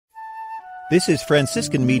This is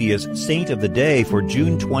Franciscan Media's Saint of the Day for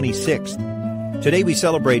June 26th. Today we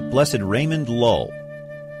celebrate Blessed Raymond Lull.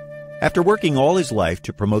 After working all his life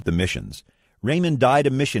to promote the missions, Raymond died a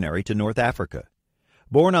missionary to North Africa.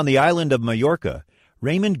 Born on the island of Mallorca,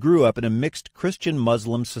 Raymond grew up in a mixed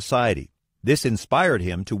Christian-Muslim society. This inspired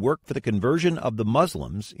him to work for the conversion of the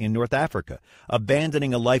Muslims in North Africa,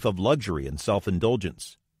 abandoning a life of luxury and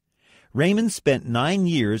self-indulgence. Raymond spent 9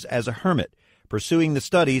 years as a hermit, pursuing the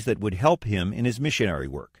studies that would help him in his missionary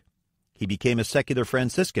work. He became a Secular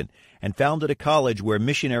Franciscan and founded a college where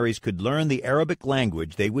missionaries could learn the Arabic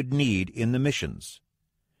language they would need in the missions.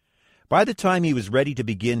 By the time he was ready to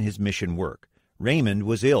begin his mission work, Raymond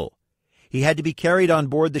was ill. He had to be carried on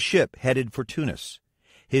board the ship headed for Tunis.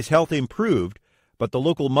 His health improved, but the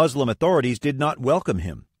local Muslim authorities did not welcome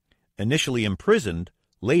him. Initially imprisoned,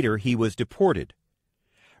 later he was deported.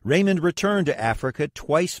 Raymond returned to Africa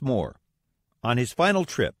twice more. On his final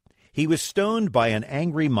trip, he was stoned by an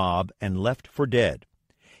angry mob and left for dead.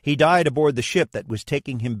 He died aboard the ship that was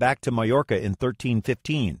taking him back to Mallorca in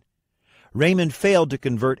 1315. Raymond failed to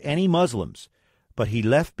convert any Muslims, but he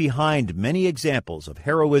left behind many examples of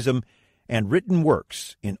heroism and written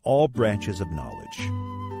works in all branches of knowledge.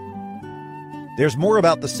 There's more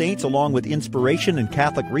about the saints along with inspiration and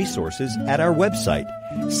Catholic resources at our website,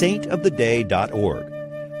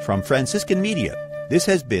 saintoftheday.org. From Franciscan Media, this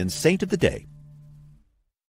has been Saint of the Day.